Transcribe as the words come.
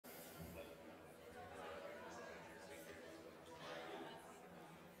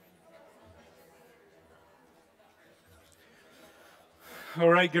All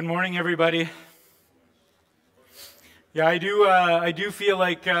right, good morning, everybody. Yeah, I do feel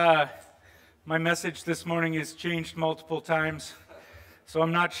like my message this morning has changed multiple times, so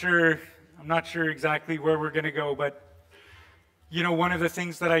I'm not sure exactly where we're going to go. But one of the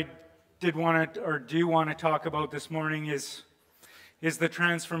things that I do want to talk about this morning is the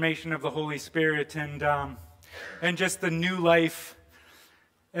transformation of the Holy Spirit and just the new life.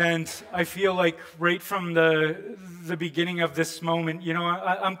 And I feel like right from the beginning of this moment,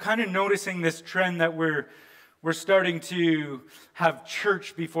 I'm kind of noticing this trend that we're starting to have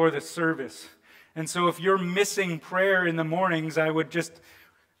church before the service. And so if you're missing prayer in the mornings, I would just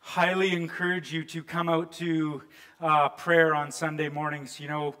highly encourage you to come out to prayer on Sunday mornings.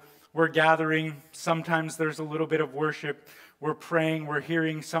 We're gathering. Sometimes there's a little bit of worship. We're praying, we're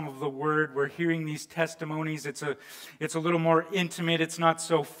hearing some of the word, we're hearing these testimonies. It's a little more intimate, it's not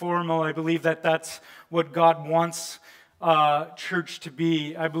so formal. I believe that that's what God wants church to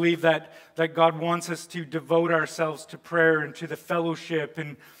be. I believe that God wants us to devote ourselves to prayer and to the fellowship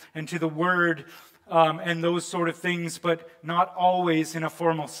and to the word and those sort of things, but not always in a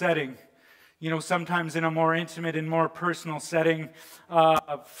formal setting. Sometimes in a more intimate and more personal setting.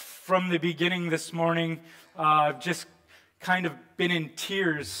 From the beginning this morning, just kind of been in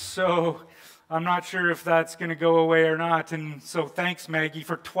tears, so I'm not sure if that's going to go away or not. And so thanks, Maggie,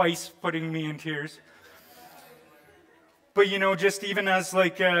 for twice putting me in tears. But just even as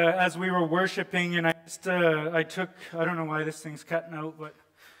we were worshiping, and I don't know why this thing's cutting out, but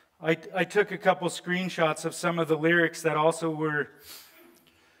I took a couple screenshots of some of the lyrics that also were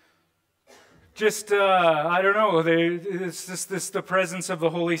just I don't know. It's just the presence of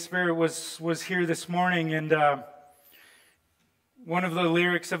the Holy Spirit was here this morning. And one of the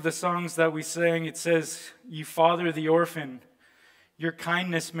lyrics of the songs that we sang, it says, "You father the orphan, your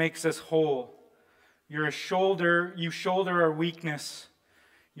kindness makes us whole. You shoulder our weakness,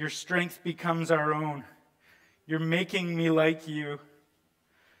 your strength becomes our own. You're making me like you,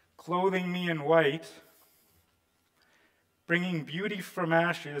 clothing me in white, bringing beauty from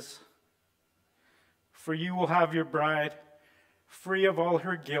ashes. For you will have your bride, free of all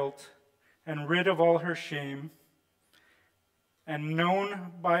her guilt and rid of all her shame, and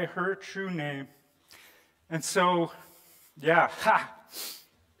known by her true name." And so, yeah,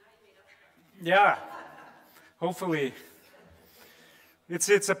 hopefully. It's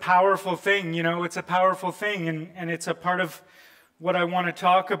a powerful thing, it's a powerful thing, and it's a part of what I want to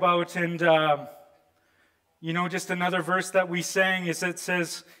talk about. And, just another verse that we sang is it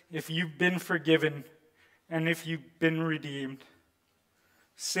says, "If you've been forgiven and if you've been redeemed,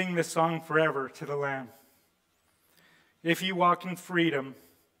 sing the song forever to the Lamb. If you walk in freedom,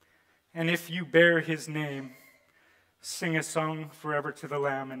 and if you bear his name, sing a song forever to the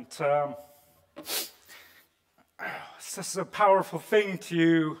Lamb." And it's just a powerful thing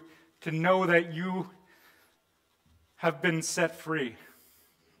to know that you have been set free.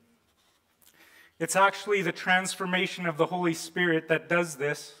 It's actually the transformation of the Holy Spirit that does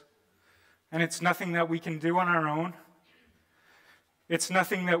this, and it's nothing that we can do on our own. It's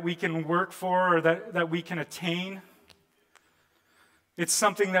nothing that we can work for or that we can attain. It's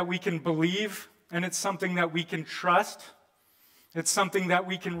something that we can believe, and it's something that we can trust. It's something that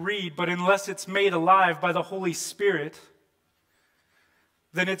we can read, but unless it's made alive by the Holy Spirit,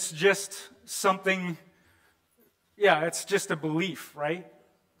 then it's just something, it's just a belief, right?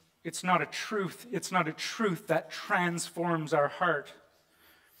 It's not a truth. It's not a truth that transforms our heart.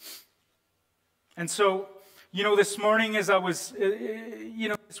 And so, this morning as I was,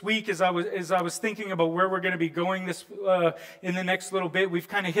 this week as I was thinking about where we're going to be going this in the next little bit, we've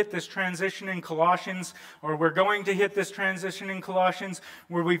kind of hit this transition in Colossians, or we're going to hit this transition in Colossians,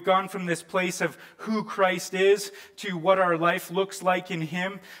 where we've gone from this place of who Christ is to what our life looks like in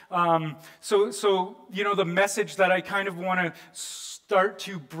Him. So the message that I kind of want to start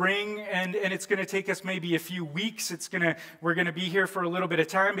to bring, and it's going to take us maybe a few weeks. We're going to be here for a little bit of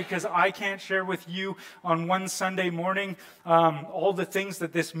time because I can't share with you on one Sunday morning all the things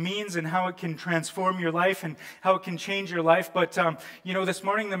that this means and how it can transform your life and how it can change your life. But this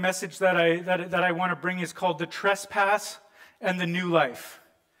morning the message that I want to bring is called the Trespass and the New Life.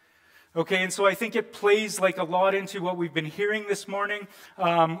 Okay, and so I think it plays like a lot into what we've been hearing this morning,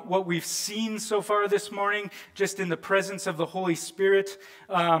 what we've seen so far this morning, just in the presence of the Holy Spirit.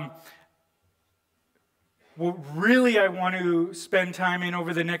 What really I want to spend time in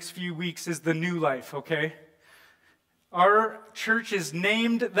over the next few weeks is the new life, okay? Our church is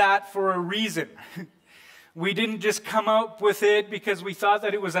named that for a reason. We didn't just come up with it because we thought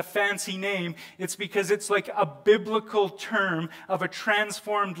that it was a fancy name. It's because it's like a biblical term of a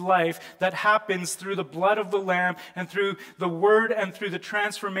transformed life that happens through the blood of the Lamb and through the Word and through the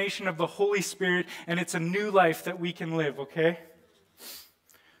transformation of the Holy Spirit. And it's a new life that we can live, okay?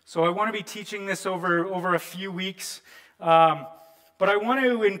 So I want to be teaching this over a few weeks. But I want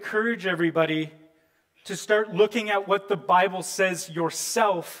to encourage everybody to start looking at what the Bible says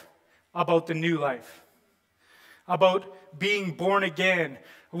yourself about the new life. About being born again.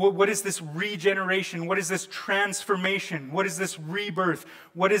 What is this regeneration? What is this transformation? What is this rebirth?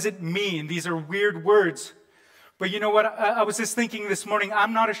 What does it mean? These are weird words. But you know what? I was just thinking this morning,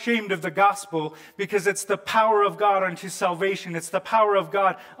 I'm not ashamed of the gospel because it's the power of God unto salvation. It's the power of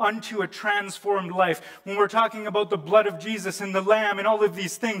God unto a transformed life. When we're talking about the blood of Jesus and the Lamb and all of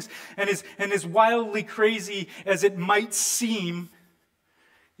these things, and as wildly crazy as it might seem,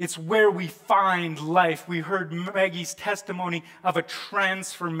 it's where we find life. We heard Maggie's testimony of a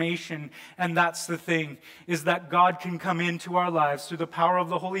transformation, and that's the thing, is that God can come into our lives through the power of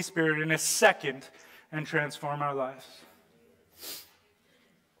the Holy Spirit in a second and transform our lives.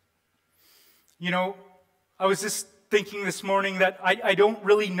 You know, I was just thinking this morning that I don't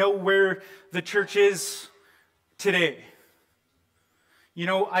really know where the church is today. You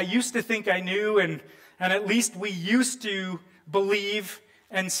know, I used to think I knew, and at least we used to believe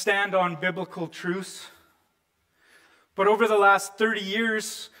and stand on biblical truths. But over the last 30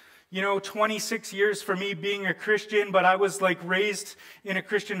 years, 26 years for me being a Christian, but I was like raised in a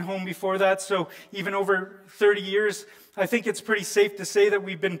Christian home before that. So even over 30 years, I think it's pretty safe to say that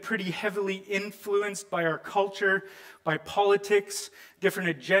we've been pretty heavily influenced by our culture, by politics,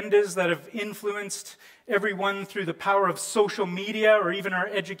 different agendas that have influenced everyone through the power of social media or even our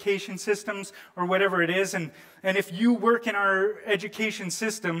education systems or whatever it is. And if you work in our education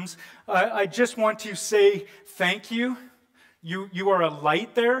systems, I just want to say thank you. You are a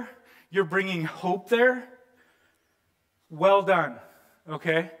light there. You're bringing hope there. Well done,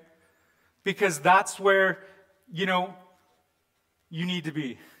 okay? Because that's where, you need to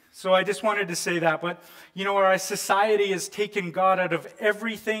be. So I just wanted to say that. But, our society has taken God out of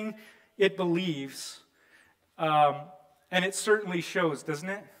everything it believes. And it certainly shows, doesn't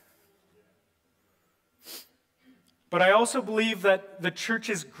it? But I also believe that the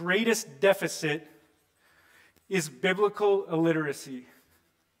church's greatest deficit is biblical illiteracy.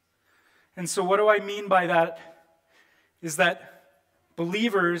 And so what do I mean by that? Is that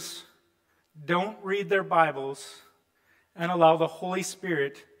believers don't read their Bibles and allow the Holy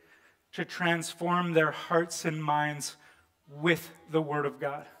Spirit to transform their hearts and minds with the Word of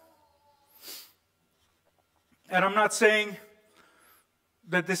God. And I'm not saying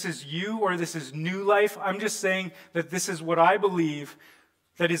that this is you or this is new life. I'm just saying that this is what I believe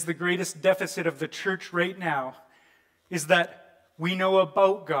that is the greatest deficit of the church right now, is that we know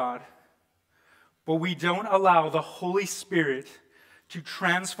about God, but we don't allow the Holy Spirit to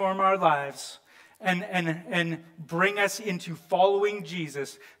transform our lives and bring us into following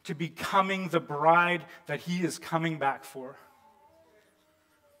Jesus, to becoming the bride that He is coming back for.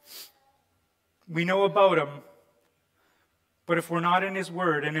 We know about Him, but if we're not in His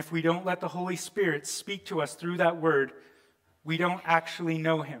Word, and if we don't let the Holy Spirit speak to us through that Word, we don't actually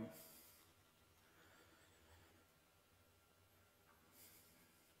know Him.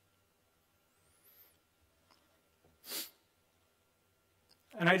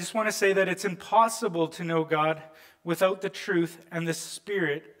 And I just want to say that it's impossible to know God without the truth and the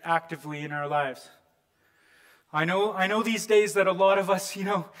Spirit actively in our lives. I know these days that a lot of us,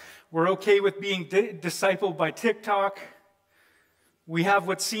 we're okay with being discipled by TikTok. We have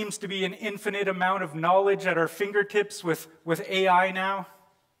what seems to be an infinite amount of knowledge at our fingertips with AI now.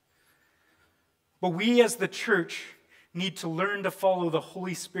 But we as the church need to learn to follow the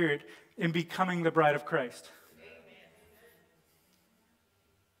Holy Spirit in becoming the bride of Christ.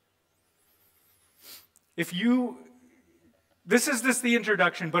 This is just the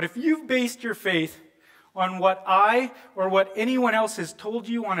introduction, but if you've based your faith on what I or what anyone else has told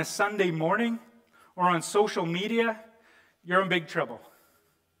you on a Sunday morning or on social media, you're in big trouble.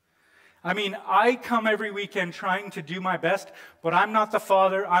 I mean, I come every weekend trying to do my best, but I'm not the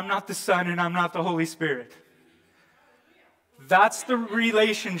Father, I'm not the Son, and I'm not the Holy Spirit. That's the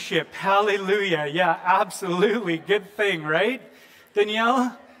relationship. Hallelujah. Yeah, absolutely. Good thing, right,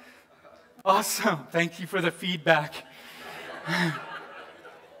 Danielle? Awesome. Thank you for the feedback.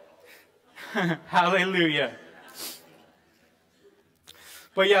 Hallelujah.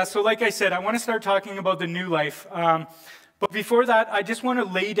 But yeah, so like I said, I want to start talking about the new life. But before that, I just want to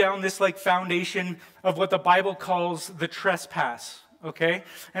lay down this foundation of what the Bible calls the trespass. okay?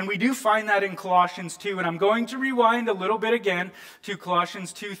 And we do find that in Colossians 2, and I'm going to rewind a little bit again to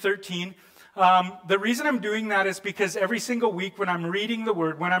Colossians 2:13. The reason I'm doing that is because every single week when I'm reading the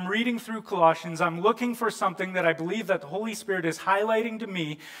Word, when I'm reading through Colossians, I'm looking for something that I believe that the Holy Spirit is highlighting to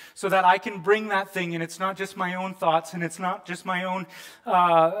me so that I can bring that thing, and it's not just my own thoughts, and it's not just my own,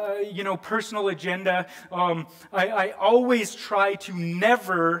 personal agenda. I always try to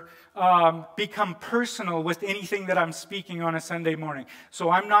never become personal with anything that I'm speaking on a Sunday morning. So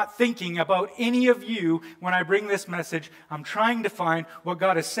I'm not thinking about any of you when I bring this message. I'm trying to find what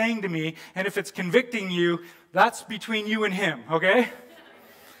God is saying to me, and if it's convicting you, that's between you and Him, okay?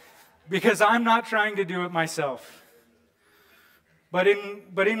 Because I'm not trying to do it myself. But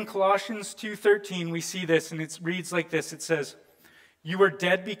in Colossians 2:13, we see this, and it reads like this. It says, "You are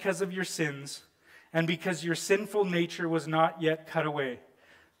dead because of your sins, and because your sinful nature was not yet cut away.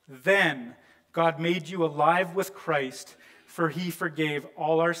 Then God made you alive with Christ, for He forgave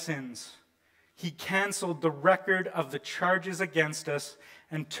all our sins. He canceled the record of the charges against us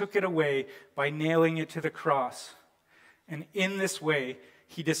and took it away by nailing it to the cross. And in this way,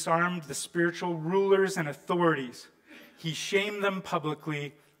 He disarmed the spiritual rulers and authorities. He shamed them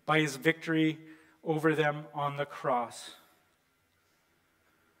publicly by His victory over them on the cross."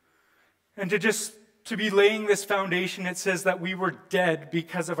 And to be laying this foundation, it says that we were dead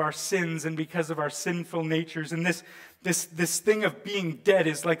because of our sins and because of our sinful natures. And this thing of being dead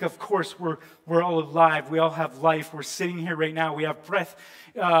is like, of course, we're all alive. We all have life. We're sitting here right now. We have breath.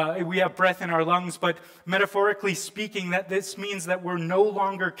 We have breath in our lungs. But metaphorically speaking, that this means that we're no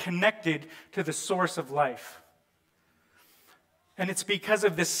longer connected to the source of life. And it's because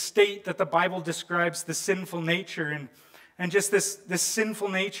of this state that the Bible describes the sinful nature. And just this sinful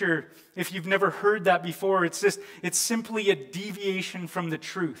nature, if you've never heard that before, it's simply a deviation from the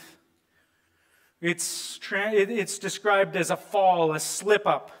truth. It's described as a fall, a slip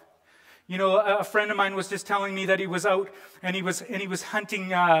up. You know, a friend of mine was just telling me that he was out and he was hunting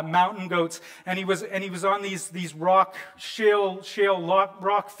mountain goats, and he was on these shale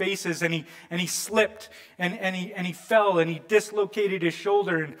rock faces, and he slipped and he fell and he dislocated his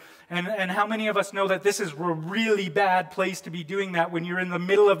shoulder. And how many of us know that this is a really bad place to be doing that when you're in the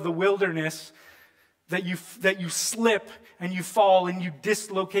middle of the wilderness, that you slip and you fall and you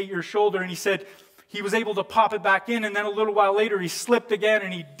dislocate your shoulder? And he said he was able to pop it back in, and then a little while later he slipped again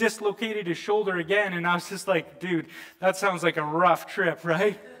and he dislocated his shoulder again. And I was just like, dude, that sounds like a rough trip,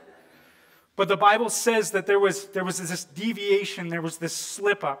 right? But the Bible says that there was this deviation, there was this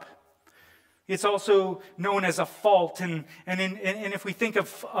slip up. It's also known as a fault, and if we think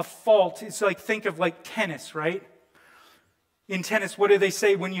of a fault, it's like, think of like tennis, right? In tennis, what do they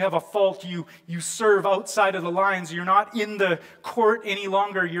say? When you have a fault, you serve outside of the lines. You're not in the court any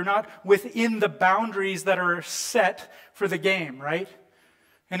longer. You're not within the boundaries that are set for the game, right?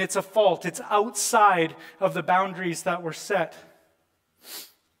 And it's a fault. It's outside of the boundaries that were set.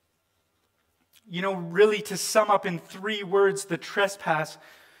 You know, really, to sum up in 3 words, the trespass.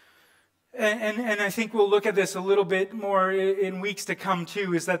 And I think we'll look at this a little bit more in weeks to come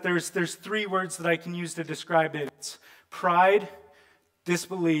too, is that there's 3 words that I can use to describe it. It's pride,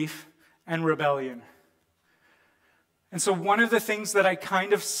 disbelief, and rebellion. And so one of the things that I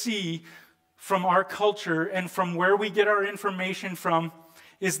kind of see from our culture and from where we get our information from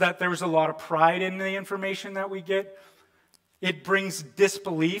is that there's a lot of pride in the information that we get. It brings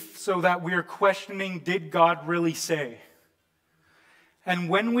disbelief, so that we're questioning, did God really say? And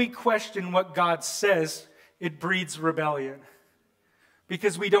when we question what God says, it breeds rebellion.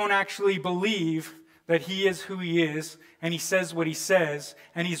 Because we don't actually believe that He is who He is, and He says what He says,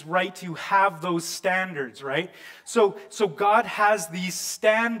 and He's right to have those standards, right? So God has these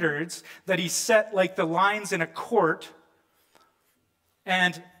standards that He set like the lines in a court,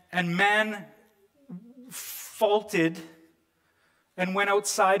 and man faulted and went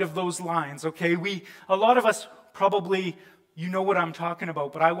outside of those lines, okay? A lot of us probably, you know what I'm talking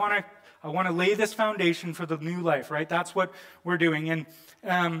about, but I want to lay this foundation for the new life, right? That's what we're doing. And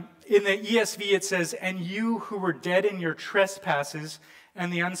in the ESV it says, "And you who were dead in your trespasses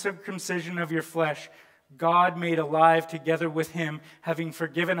and the uncircumcision of your flesh, God made alive together with Him, having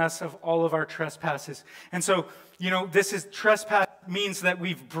forgiven us of all of our trespasses." And so, you know, trespass means that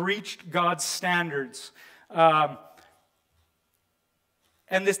we've breached God's standards.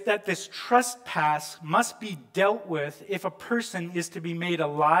 And this trespass must be dealt with if a person is to be made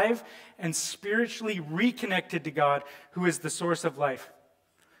alive and spiritually reconnected to God, who is the source of life.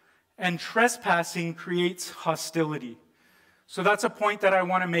 And trespassing creates hostility. So that's a point that I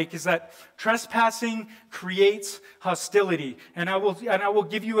want to make, is that trespassing creates hostility. And I will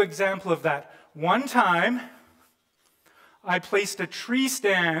give you an example of that. One time, I placed a tree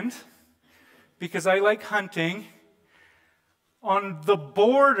stand, because I like hunting, on the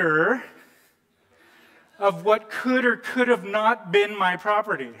border of what could or could have not been my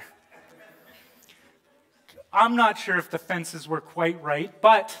property. I'm not sure if the fences were quite right,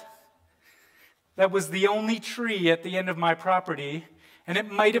 but that was the only tree at the end of my property, and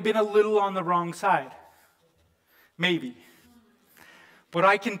it might have been a little on the wrong side. Maybe. But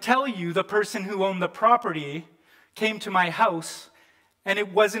I can tell you the person who owned the property came to my house, and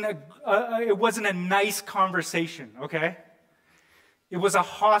it wasn't a nice conversation, okay? It was a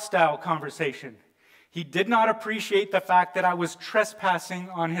hostile conversation. He did not appreciate the fact that I was trespassing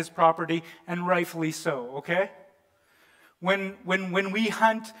on his property, and rightfully so, okay? When we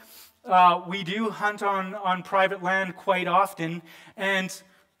hunt, we do hunt on private land quite often, and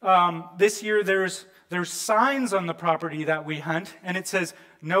this year there's signs on the property that we hunt, and it says,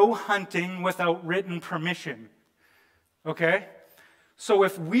 no hunting without written permission, okay? So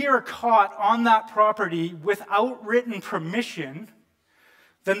if we are caught on that property without written permission,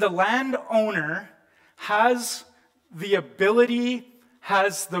 then the landowner has the ability,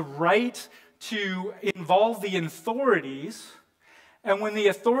 has the right to involve the authorities. And when the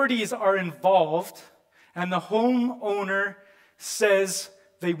authorities are involved and the homeowner says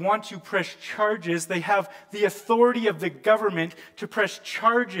they want to press charges, they have the authority of the government to press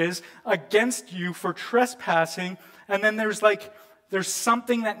charges against you for trespassing. And then there's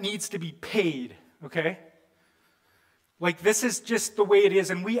something that needs to be paid, okay? Like, this is just the way it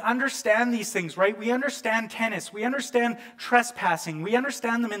is. And we understand these things, right? We understand tennis. We understand trespassing. We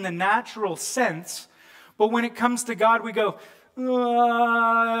understand them in the natural sense. But when it comes to God, we go,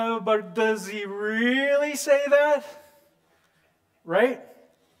 but does he really say that? Right?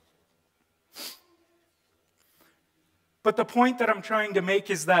 But the point that I'm trying to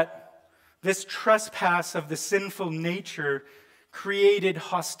make is that this trespass of the sinful nature created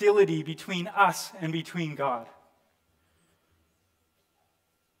hostility between us and between God.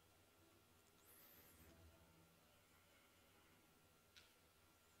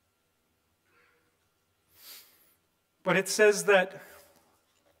 But it says that,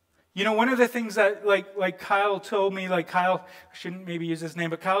 one of the things that like Kyle told me, Kyle, I shouldn't maybe use his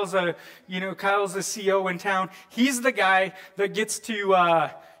name, but Kyle's a CO in town. He's the guy that gets to,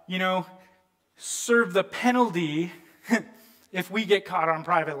 serve the penalty if we get caught on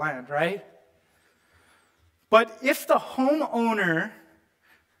private land, right? But if the homeowner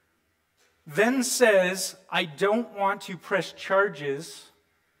then says, I don't want to press charges,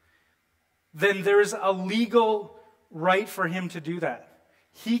 then there's a legal right for him to do that.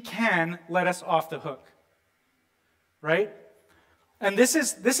 He can let us off the hook, right? And this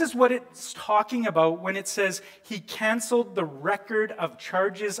is what it's talking about when it says he canceled the record of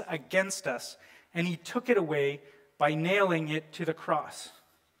charges against us, and he took it away by nailing it to the cross.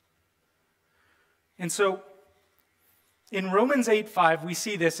 And so in Romans 8:5, we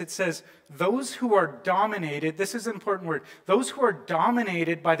see this. It says, those who are dominated, this is an important word, those who are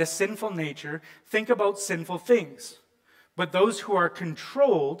dominated by the sinful nature think about sinful things. But those who are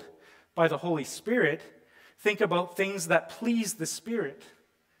controlled by the Holy Spirit think about things that please the Spirit.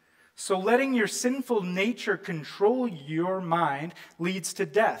 So letting your sinful nature control your mind leads to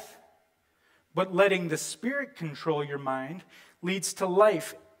death. But letting the Spirit control your mind leads to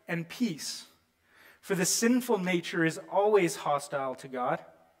life and peace. For the sinful nature is always hostile to God.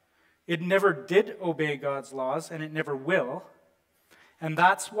 It never did obey God's laws, and it never will. And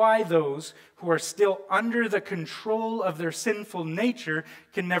that's why those who are still under the control of their sinful nature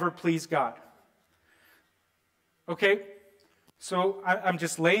can never please God. Okay? So I'm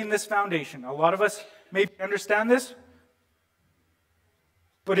just laying this foundation. A lot of us maybe understand this,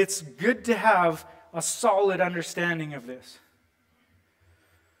 but it's good to have a solid understanding of this.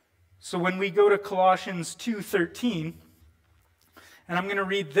 So when we go to Colossians 2:13, and I'm going to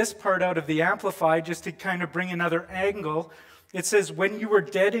read this part out of the Amplified just to kind of bring another angle. It says, when you were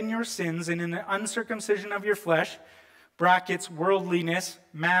dead in your sins and in the uncircumcision of your flesh, brackets, worldliness,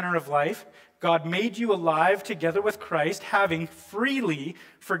 manner of life, God made you alive together with Christ, having freely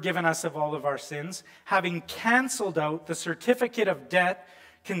forgiven us of all of our sins, having canceled out the certificate of debt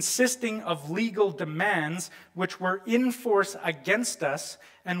consisting of legal demands which were in force against us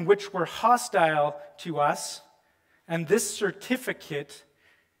and which were hostile to us. And this certificate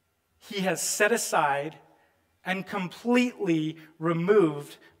he has set aside and completely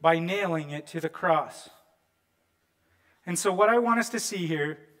removed by nailing it to the cross. And so what I want us to see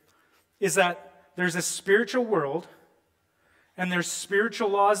here is that there's a spiritual world, and there's spiritual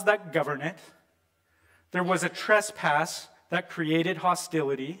laws that govern it. There was a trespass that created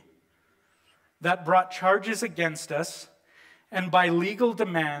hostility, that brought charges against us, and by legal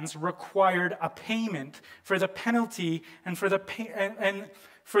demands required a payment for the penalty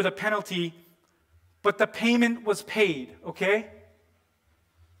but the payment was paid, okay?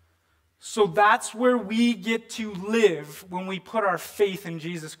 So that's where we get to live when we put our faith in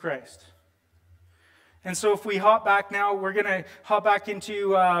Jesus Christ. And so if we hop back now, we're going to hop back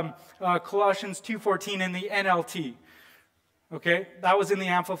into Colossians 2:14 in the NLT. Okay, that was in the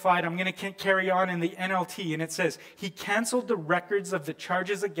Amplified. I'm going to carry on in the NLT, and it says, He canceled the records of the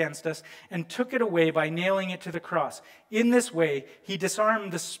charges against us and took it away by nailing it to the cross. In this way, He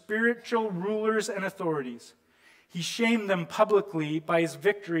disarmed the spiritual rulers and authorities. He shamed them publicly by His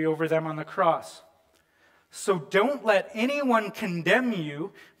victory over them on the cross. So don't let anyone condemn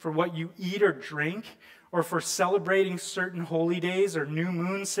you for what you eat or drink, or for celebrating certain holy days or new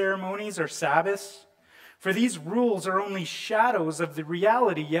moon ceremonies or Sabbaths. For these rules are only shadows of the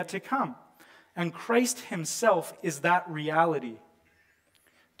reality yet to come, and Christ Himself is that reality.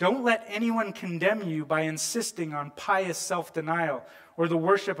 Don't let anyone condemn you by insisting on pious self-denial or the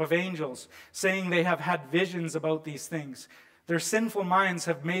worship of angels, saying they have had visions about these things. Their sinful minds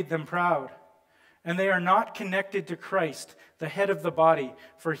have made them proud, and they are not connected to Christ, the head of the body,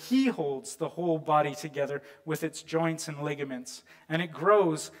 for He holds the whole body together with its joints and ligaments, and it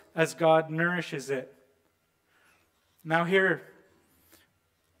grows as God nourishes it. Now here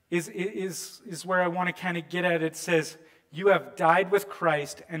is where I want to kind of get at. It says, you have died with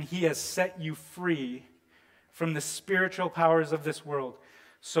Christ, and He has set you free from the spiritual powers of this world.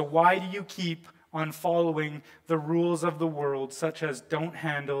 So why do you keep on following the rules of the world, such as don't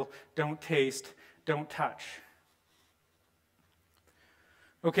handle, don't taste, don't touch?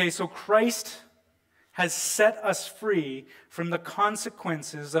 Okay, so Christ has set us free from the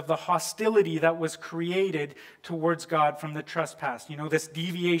consequences of the hostility that was created towards God from the trespass. You know, this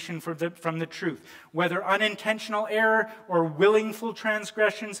deviation from the truth. Whether unintentional error or willful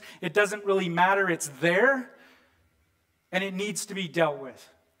transgressions, it doesn't really matter. It's there, and it needs to be dealt with.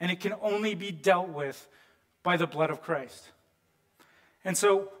 And it can only be dealt with by the blood of Christ. And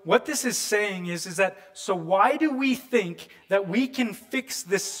so what this is saying is that, so why do we think that we can fix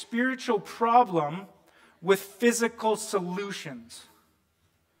this spiritual problem with physical solutions?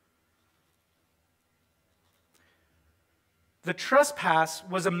 The trespass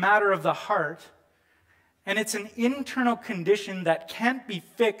was a matter of the heart, and it's an internal condition that can't be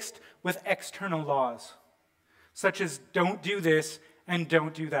fixed with external laws, such as don't do this and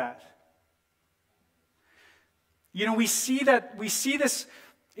don't do that. You know, we see this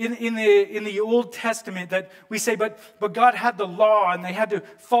in the Old Testament, that we say, but God had the law and they had to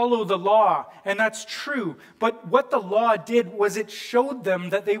follow the law, and that's true. But what the law did was it showed them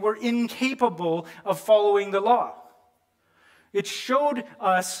that they were incapable of following the law. It showed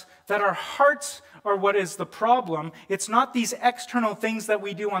us that our hearts are what is the problem. It's not these external things that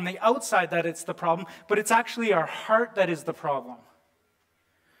we do on the outside that it's the problem, but it's actually our heart that is the problem.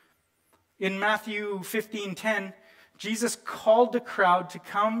 In Matthew 15:10, Jesus called the crowd to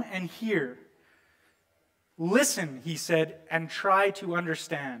come and hear. Listen, He said, and try to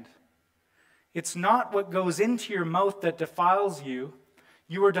understand. It's not what goes into your mouth that defiles you.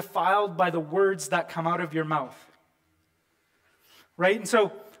 You are defiled by the words that come out of your mouth. Right? And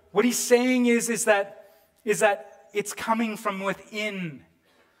so what He's saying is that it's coming from within.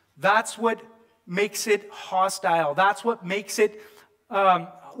 That's what makes it hostile. That's what makes it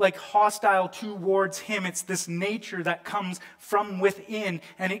hostile towards Him. It's this nature that comes from within,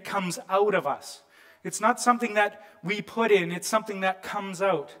 and it comes out of us. It's not something that we put in, it's something that comes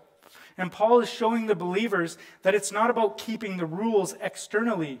out. And Paul is showing the believers that it's not about keeping the rules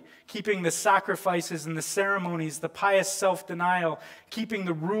externally, keeping the sacrifices and the ceremonies, the pious self-denial, keeping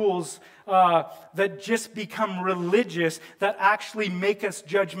the rules that just become religious, that actually make us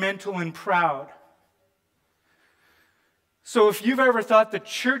judgmental and proud. So if you've ever thought the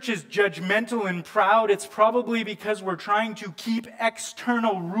church is judgmental and proud, it's probably because we're trying to keep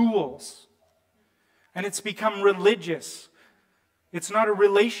external rules. And it's become religious. It's not a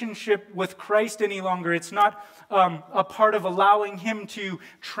relationship with Christ any longer. It's not a part of allowing Him to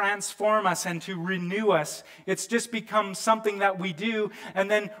transform us and to renew us. It's just become something that we do, and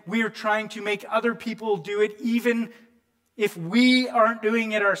then we are trying to make other people do it even if we aren't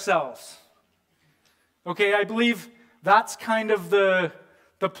doing it ourselves. Okay, I believe that's kind of the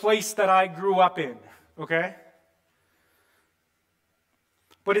place that I grew up in, okay?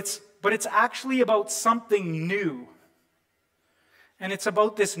 But it's actually about something new. And it's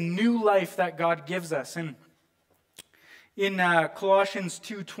about this new life that God gives us. And in Colossians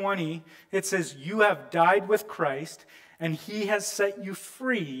 2:20, it says, you have died with Christ, and he has set you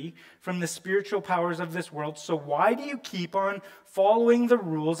free from the spiritual powers of this world. So why do you keep on following the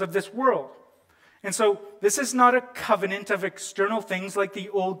rules of this world? And so this is not a covenant of external things like the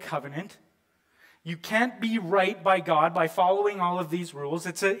old covenant. You can't be right by God by following all of these rules.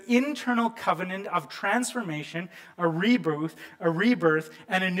 It's an internal covenant of transformation, a rebirth,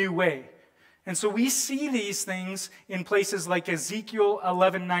 and a new way. And so we see these things in places like Ezekiel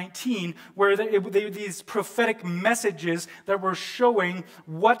 11:19, where these prophetic messages that were showing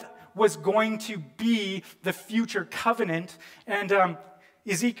what was going to be the future covenant. And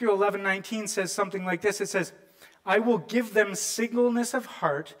Ezekiel 11:19 says something like this. It says, I will give them singleness of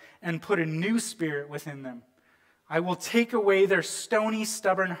heart and put a new spirit within them. I will take away their stony,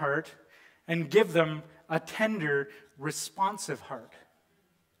 stubborn heart and give them a tender, responsive heart.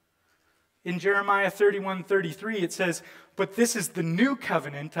 In Jeremiah 31:33, it says, but this is the new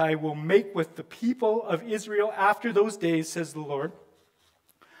covenant I will make with the people of Israel after those days, says the Lord.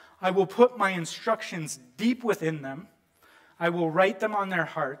 I will put my instructions deep within them. I will write them on their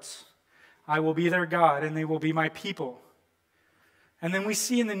hearts. I will be their God, and they will be my people. And then we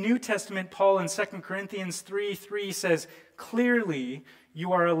see in the New Testament, Paul in 2 Corinthians 3:3 says, clearly,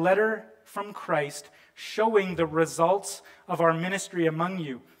 you are a letter from Christ showing the results of our ministry among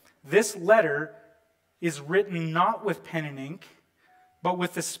you. This letter is written not with pen and ink, but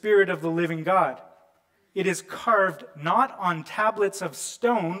with the Spirit of the living God. It is carved not on tablets of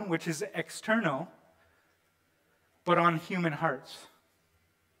stone, which is external, but on human hearts.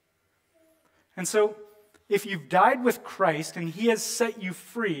 And so, if you've died with Christ and he has set you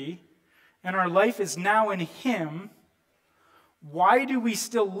free, and our life is now in him, why do we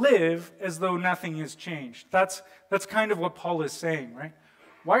still live as though nothing has changed? That's kind of what Paul is saying, right?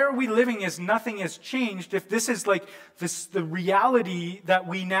 Why are we living as nothing has changed if this is like the reality that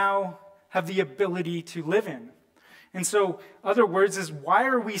we now have the ability to live in? And so, other words is, why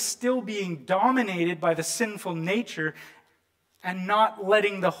are we still being dominated by the sinful nature and not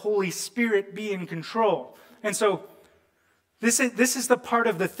letting the Holy Spirit be in control? And so, this is the part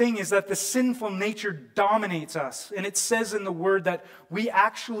of the thing, is that the sinful nature dominates us. And it says in the Word that we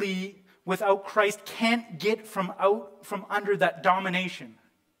actually, without Christ, can't get from under that domination.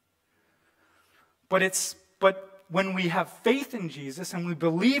 But when we have faith in Jesus, and we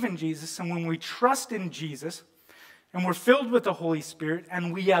believe in Jesus, and when we trust in Jesus, and we're filled with the Holy Spirit,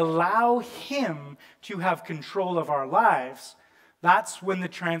 and we allow him to have control of our lives, that's when the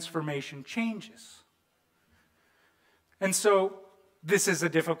transformation changes. And so, this is a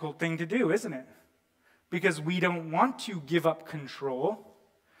difficult thing to do, isn't it? Because we don't want to give up control.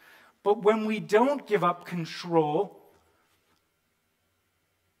 But when we don't give up control,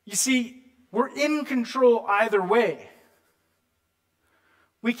 you see, we're in control either way.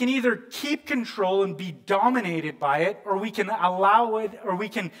 We can either keep control and be dominated by it, or we can allow it, or we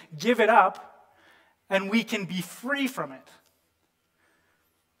can give it up, and we can be free from it.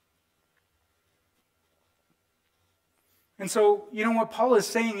 And so, you know what Paul is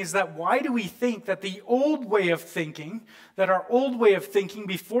saying is that why do we think that the old way of thinking, that our old way of thinking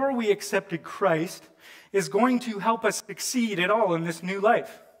before we accepted Christ, is going to help us succeed at all in this new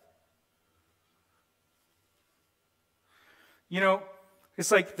life? You know,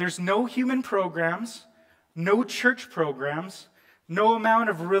 it's like there's no human programs, no church programs, no amount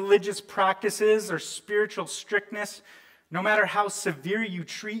of religious practices or spiritual strictness, no matter how severe you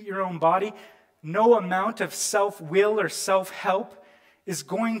treat your own body, no amount of self-will or self-help is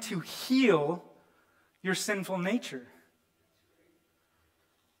going to heal your sinful nature.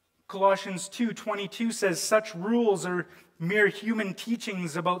 Colossians 2:22 says, such rules are mere human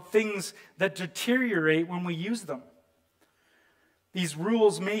teachings about things that deteriorate when we use them. These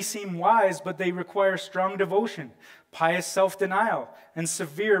rules may seem wise, but they require strong devotion, pious self-denial, and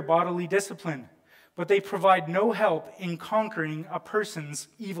severe bodily discipline. But they provide no help in conquering a person's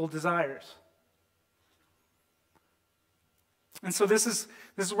evil desires. And so this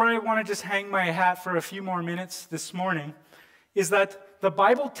is where I want to just hang my hat for a few more minutes this morning, is that the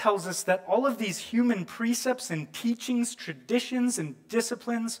Bible tells us that all of these human precepts and teachings, traditions and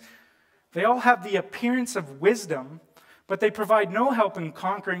disciplines, they all have the appearance of wisdom, but they provide no help in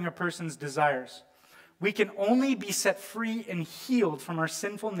conquering a person's desires. We can only be set free and healed from our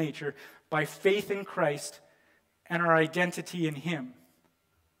sinful nature by faith in Christ and our identity in him.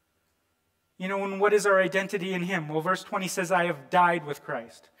 You know, and what is our identity in him? Well, verse 20 says, I have died with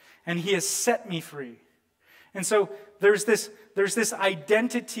Christ, and he has set me free. And so there's this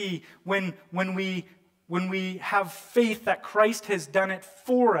identity when we have faith that Christ has done it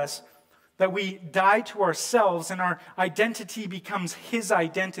for us, that we die to ourselves and our identity becomes his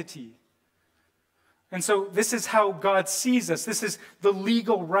identity. And so this is how God sees us. This is the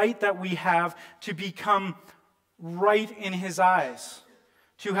legal right that we have to become right in his eyes,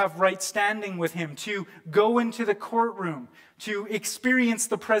 to have right standing with him, to go into the courtroom, to experience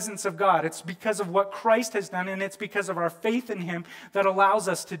the presence of God. It's because of what Christ has done, and it's because of our faith in him that allows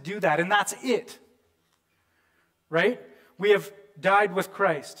us to do that. And that's it. Right? We have died with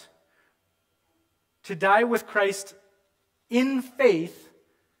Christ. To die with Christ in faith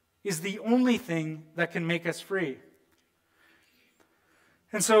is the only thing that can make us free.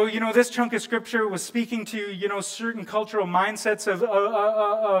 And so, this chunk of scripture was speaking to, certain cultural mindsets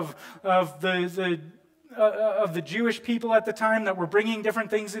of the Jewish people at the time that were bringing different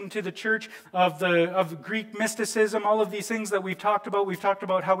things into the church, of Greek mysticism, all of these things that we've talked about. We've talked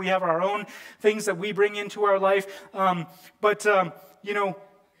about how we have our own things that we bring into our life.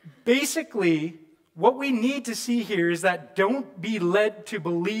 Basically, what we need to see here is that don't be led to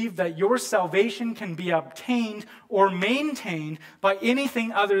believe that your salvation can be obtained or maintained by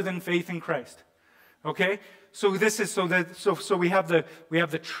anything other than faith in Christ. Okay? So this is so we have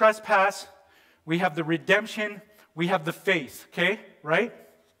the trespass, we have the redemption, we have the faith, okay? Right?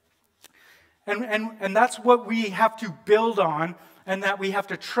 And that's what we have to build on, and that we have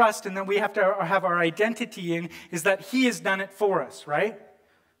to trust, and that we have to have our identity in, is that he has done it for us, right?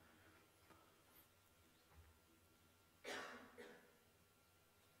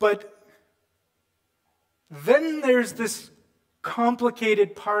 But then there's this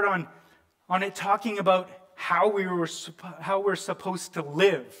complicated part on it talking about how we're supposed to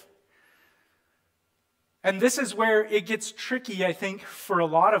live. And this is where it gets tricky, I think, for a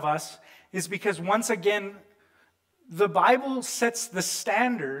lot of us, is because once again, the Bible sets the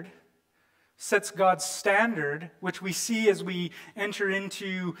standard, sets God's standard, which we see as we enter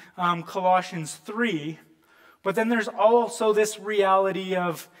into Colossians 3. But then there's also this reality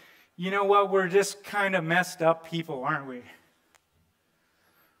of, we're just kind of messed up people, aren't we?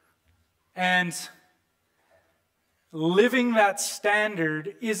 And living that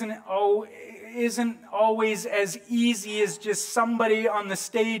standard isn't always as easy as just somebody on the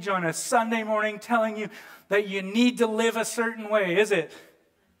stage on a Sunday morning telling you that you need to live a certain way, is it?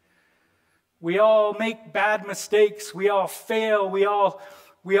 We all make bad mistakes. We all fail. We all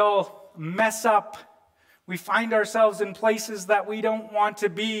mess up. We find ourselves in places that we don't want to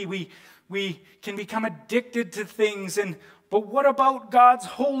be. We can become addicted to things. But what about God's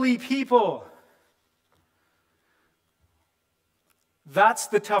holy people? That's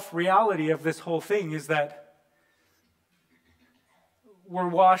the tough reality of this whole thing, is that we're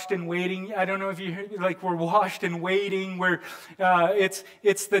washed and waiting. I don't know if you heard, we're washed and waiting. It's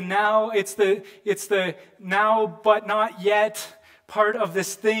the now but not yet part of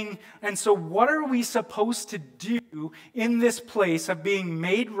this thing. And so what are we supposed to do in this place of being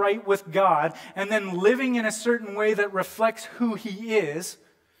made right with God and then living in a certain way that reflects who he is?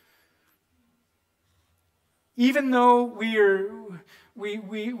 Even though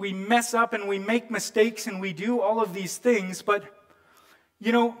we mess up and we make mistakes and we do all of these things, but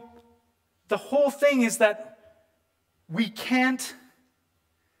the whole thing is that we can't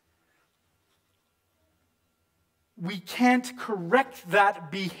correct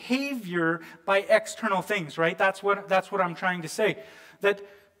that behavior by external things, right? That's what I'm trying to say. That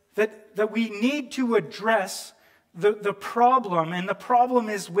we need to address the problem, and the problem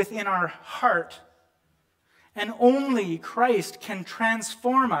is within our heart. And only Christ can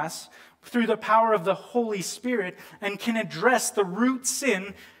transform us through the power of the Holy Spirit and can address the root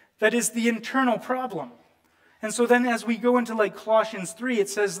sin that is the internal problem. And so then as we go into Colossians 3, it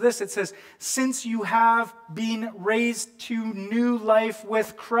says this, it says, since you have been raised to new life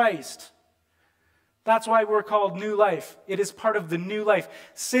with Christ. That's why we're called new life. It is part of the new life.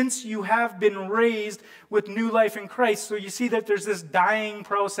 Since you have been raised with new life in Christ. So you see that there's this dying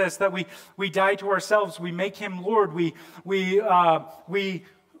process that we die to ourselves. We make him Lord. We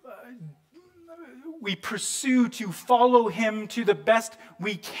pursue to follow him to the best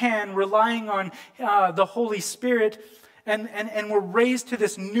we can, relying on the Holy Spirit. And we're raised to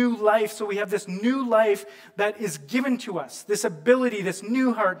this new life. So we have this new life that is given to us. This ability, this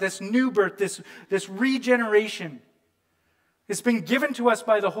new heart, this new birth, this regeneration. It's been given to us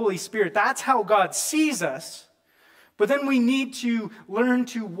by the Holy Spirit. That's how God sees us. But then we need to learn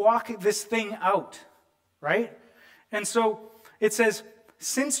to walk this thing out, right? And so it says,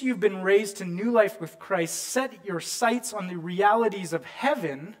 since you've been raised to new life with Christ, set your sights on the realities of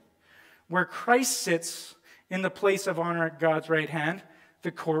heaven, where Christ sits in the place of honor at God's right hand,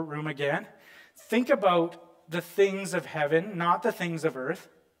 the courtroom again. Think about the things of heaven, not the things of earth.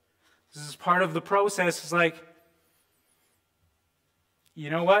 This is part of the process. It's you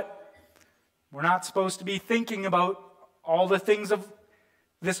know what? We're not supposed to be thinking about all the things of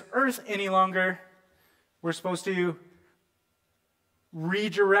this earth any longer. We're supposed to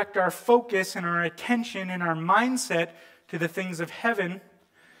redirect our focus and our attention and our mindset to the things of heaven. It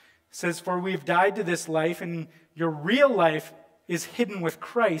says, for we've died to this life, and your real life is hidden with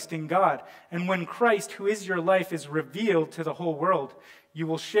Christ in God. And when Christ, who is your life, is revealed to the whole world, you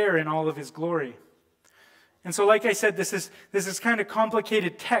will share in all of his glory. And so, like I said, this is kind of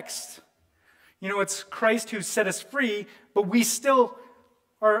complicated text. You know, it's Christ who set us free, but we still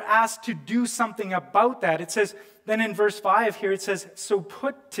are asked to do something about that. It says, then in verse 5 here, it says, so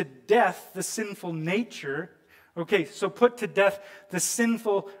put to death the sinful nature. Okay, so put to death the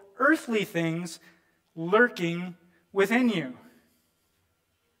sinful earthly things lurking within you.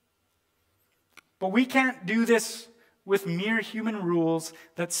 But we can't do this with mere human rules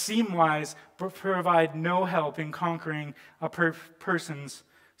that seem wise but provide no help in conquering a person's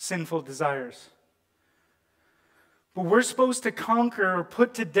sinful desires. But we're supposed to conquer or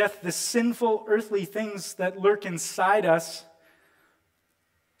put to death the sinful earthly things that lurk inside us.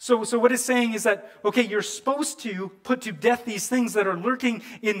 So what it's saying is that, okay, you're supposed to put to death these things that are lurking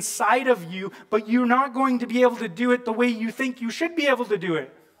inside of you, but you're not going to be able to do it the way you think you should be able to do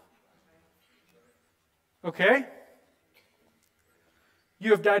it. Okay?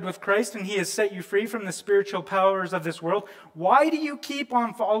 You have died with Christ, and he has set you free from the spiritual powers of this world. Why do you keep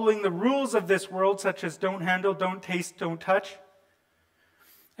on following the rules of this world, such as don't handle, don't taste, don't touch?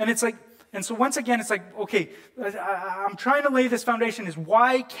 And it's like, and so once again, it's like, okay, I'm trying to lay this foundation is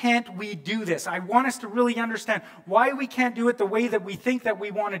why can't we do this? I want us to really understand why we can't do it the way that we think that we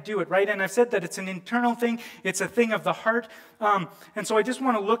want to do it, right? And I've said that it's an internal thing. It's a thing of the heart. And so I just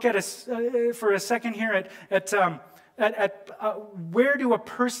want to look at for a second here at where do a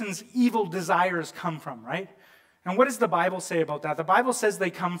person's evil desires come from, right? And what does the Bible say about that? The Bible says they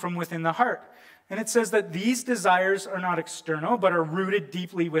come from within the heart. And it says that these desires are not external, but are rooted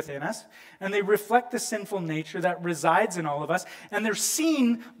deeply within us. And they reflect the sinful nature that resides in all of us. And they're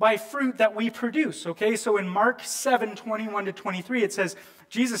seen by fruit that we produce, okay? So in Mark 7:21-23, it says,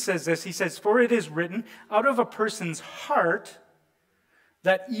 Jesus says this, he says, for it is written, out of a person's heart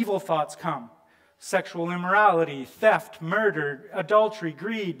that evil thoughts come. Sexual immorality, theft, murder, adultery,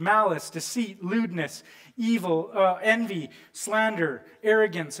 greed, malice, deceit, lewdness, evil, envy, slander,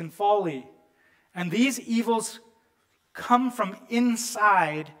 arrogance, and folly. And these evils come from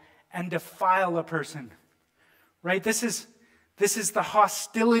inside and defile a person. Right? This is the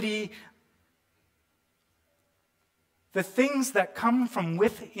hostility. The things that come from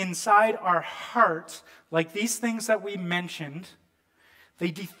inside our hearts, like these things that we mentioned,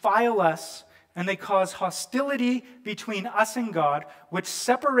 they defile us. And they cause hostility between us and God, which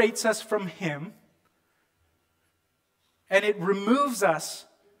separates us from him. And it removes us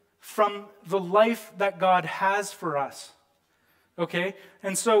from the life that God has for us. Okay?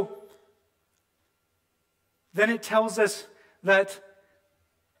 And so, then it tells us that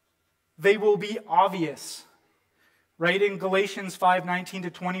they will be obvious. Right? In Galatians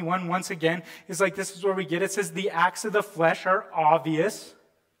 5:19-21, once again, is like this is where we get it. It says the acts of the flesh are obvious.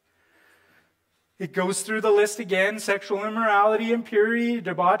 It goes through the list again: sexual immorality, impurity,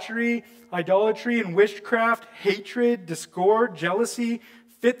 debauchery, idolatry, and witchcraft, hatred, discord, jealousy,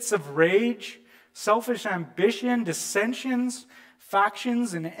 fits of rage, selfish ambition, dissensions,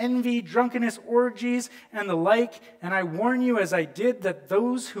 factions, and envy, drunkenness, orgies, and the like. And I warn you, as I did, that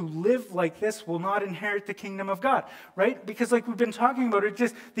those who live like this will not inherit the kingdom of God. Right? Because like we've been talking about,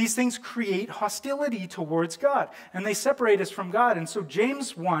 these things create hostility towards God, and they separate us from God. And so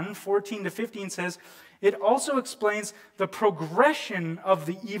James 1:14-15 says, it also explains the progression of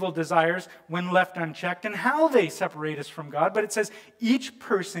the evil desires when left unchecked and how they separate us from God. But it says each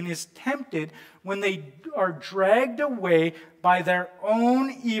person is tempted when they are dragged away by their own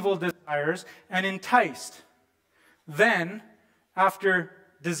evil desires and enticed. Then, after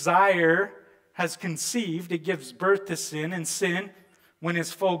desire has conceived, it gives birth to sin, and sin, when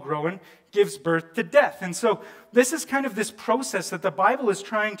it's full grown, gives birth to death. And so this is kind of this process that the Bible is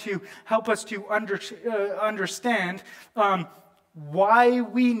trying to help us to understand why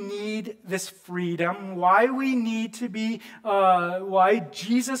we need this freedom, why we need to be, why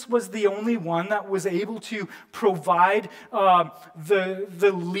Jesus was the only one that was able to provide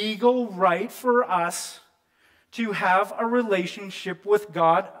the legal right for us to have a relationship with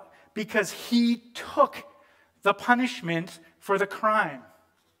God, because he took the punishment for the crime,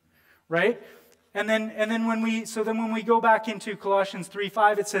 right? And then when we go back into Colossians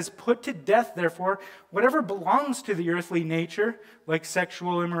 3:5, it says, put to death, therefore, whatever belongs to the earthly nature, like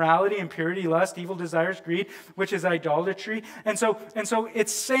sexual immorality, impurity, lust, evil desires, greed, which is idolatry. And so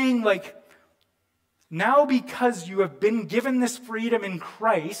it's saying, like, Now, because you have been given this freedom in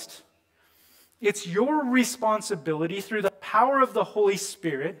Christ, it's your responsibility through the power of the Holy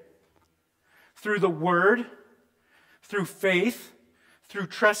Spirit, through the Word, through faith, through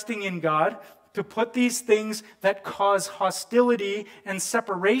trusting in God, to put these things that cause hostility and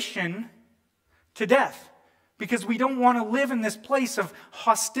separation to death. Because we don't want to live in this place of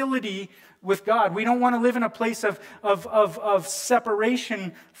hostility with God. We don't want to live in a place of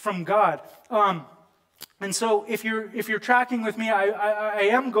separation from God. And so if you're tracking with me, I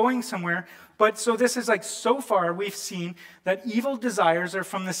am going somewhere. But so this is like, so far we've seen that evil desires are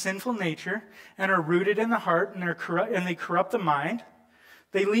from the sinful nature and are rooted in the heart, and they corrupt the mind.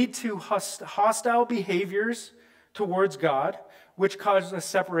 They lead to hostile behaviors towards God, which causes a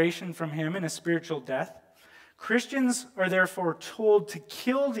separation from Him and a spiritual death. Christians are therefore told to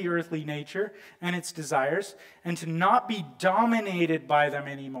kill the earthly nature and its desires and to not be dominated by them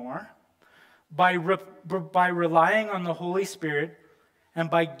anymore by relying on the Holy Spirit and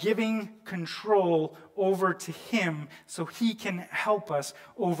by giving control over to Him so He can help us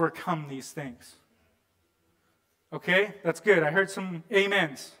overcome these things. Okay, that's good. I heard some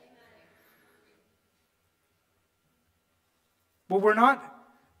amens. But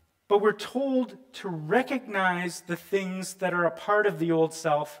we're told to recognize the things that are a part of the old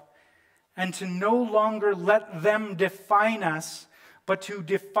self and to no longer let them define us, but to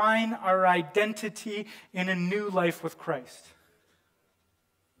define our identity in a new life with Christ.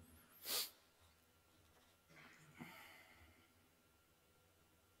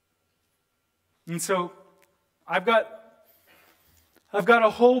 And so I've got a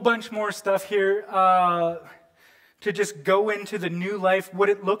whole bunch more stuff here to just go into the new life, what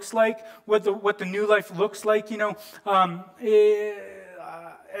it looks like, what the new life looks like,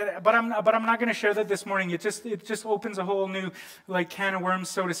 but I'm not going to share that this morning. It just opens a whole new can of worms,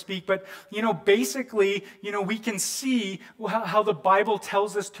 so to speak. But basically, we can see how the Bible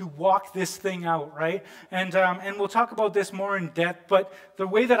tells us to walk this thing out, right? And we'll talk about this more in depth. But the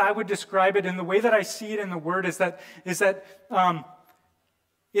way that I would describe it, and the way that I see it in the Word, is that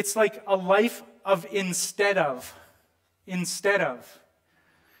it's like a life of instead of.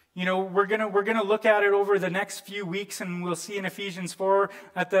 We're gonna look at it over the next few weeks, and we'll see in Ephesians 4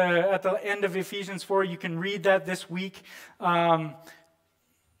 at the end of Ephesians 4. You can read that this week. But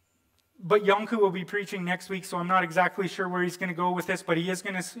Yonku will be preaching next week, so I'm not exactly sure where he's going to go with this, but he is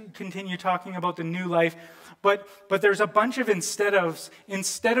going to continue talking about the new life. But there's a bunch of instead ofs.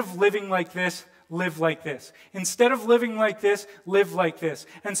 Instead of living like this, live like this. Instead of living like this, live like this.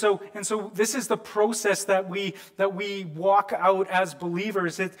 And so this is the process that we walk out as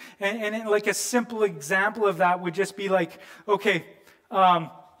believers. And like a simple example of that would just be like, okay,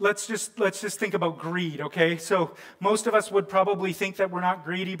 let's just think about greed, okay? So most of us would probably think that we're not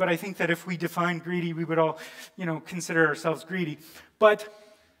greedy, but I think that if we define greedy, we would all, consider ourselves greedy. But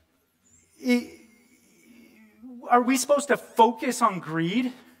are we supposed to focus on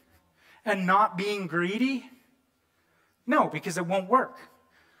greed and not being greedy? No, because it won't work.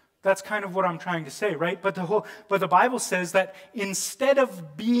 That's kind of what I'm trying to say, right? But the Bible says that instead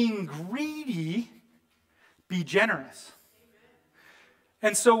of being greedy, be generous.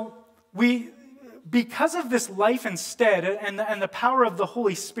 And so because of this life instead and the power of the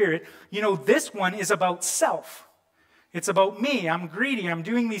Holy Spirit, this one is about self. It's about me. I'm greedy. I'm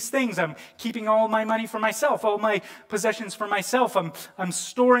doing these things. I'm keeping all my money for myself, all my possessions for myself. I'm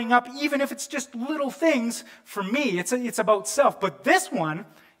storing up, even if it's just little things for me. It's about self. But this one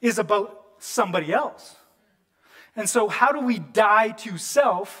is about somebody else. And so how do we die to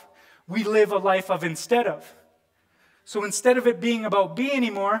self? We live a life of instead of. So instead of it being about me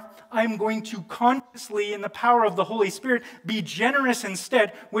anymore, I'm going to consciously, in the power of the Holy Spirit, be generous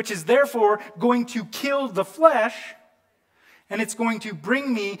instead, which is therefore going to kill the flesh. And it's going to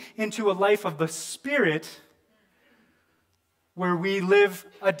bring me into a life of the Spirit where we live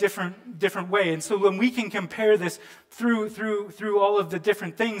a different way. And so when we can compare this through all of the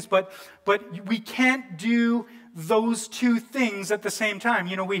different things, but we can't do those two things at the same time.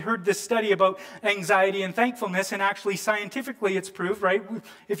 We heard this study about anxiety and thankfulness, and actually scientifically it's proved, right?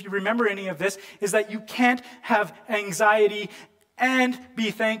 If you remember any of this, is that you can't have anxiety and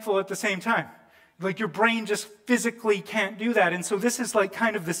be thankful at the same time. Like your brain just physically can't do that. And so this is like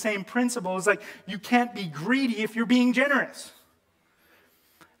kind of the same principle. It's like you can't be greedy if you're being generous.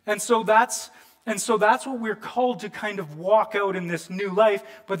 And so that's what we're called to kind of walk out in this new life.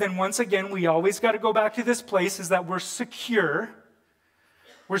 But then once again, we always got to go back to this place, is that we're secure.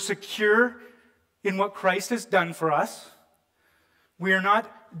 We're secure in what Christ has done for us. We are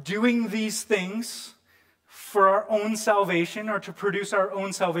not doing these things for our own salvation or to produce our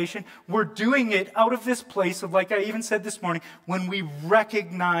own salvation. We're doing it out of this place of, like I even said this morning, when we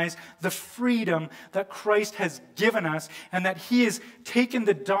recognize the freedom that Christ has given us and that he has taken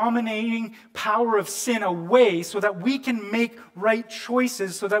the dominating power of sin away so that we can make right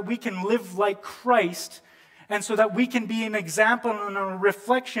choices, so that we can live like Christ, and so that we can be an example and a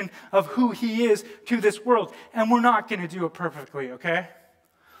reflection of who he is to this world. And we're not going to do it perfectly, okay?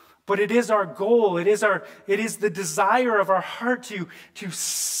 But it is our goal. It is the desire of our heart to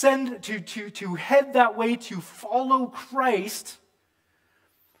head that way, to follow Christ,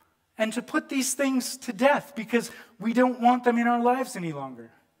 and to put these things to death because we don't want them in our lives any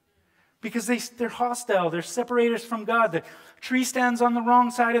longer. Because they're hostile. They're separate us from God. The tree stands on the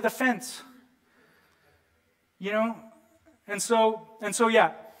wrong side of the fence. You know? And so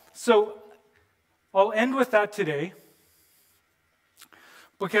yeah. So I'll end with that today.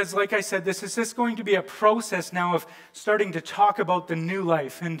 Because, like I said, this is just going to be a process now of starting to talk about the new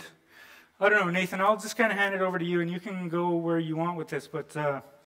life. And I don't know, Nathan, I'll just kind of hand it over to you, and you can go where you want with this. But